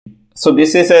So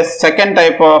this is a second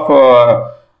type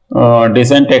of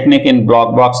design technique in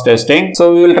block box testing.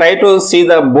 So we will try to see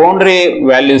the boundary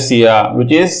values here,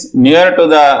 which is near to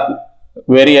the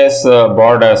various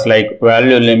borders like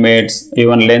value limits,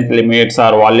 even length limits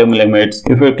or volume limits.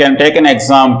 If we can take an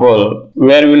example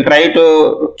where we will try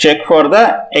to check for the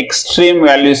extreme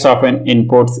values of an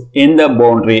inputs in the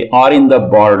boundary or in the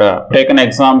border. Take an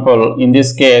example, in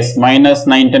this case minus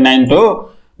 99 to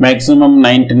maximum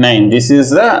 99. This is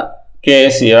the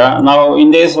case here. Now in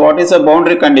this, what is the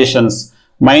boundary conditions?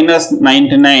 Minus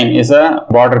 99 is a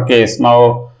border case.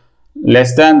 Now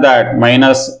less than that,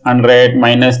 minus 100,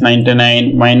 minus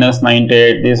 99, minus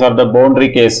 98, these are the boundary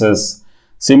cases.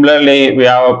 Similarly, we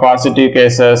have positive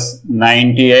cases.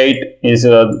 98 is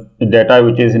data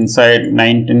which is inside,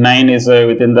 99 is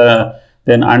within the,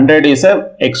 then 100 is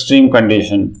a extreme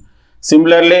condition.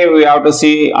 Similarly, we have to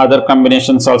see other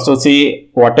combinations also. See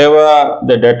whatever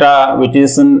the data which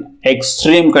is in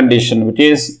extreme condition, which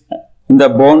is in the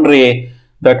boundary,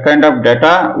 that kind of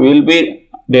data we will be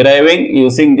deriving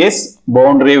using this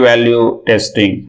boundary value testing.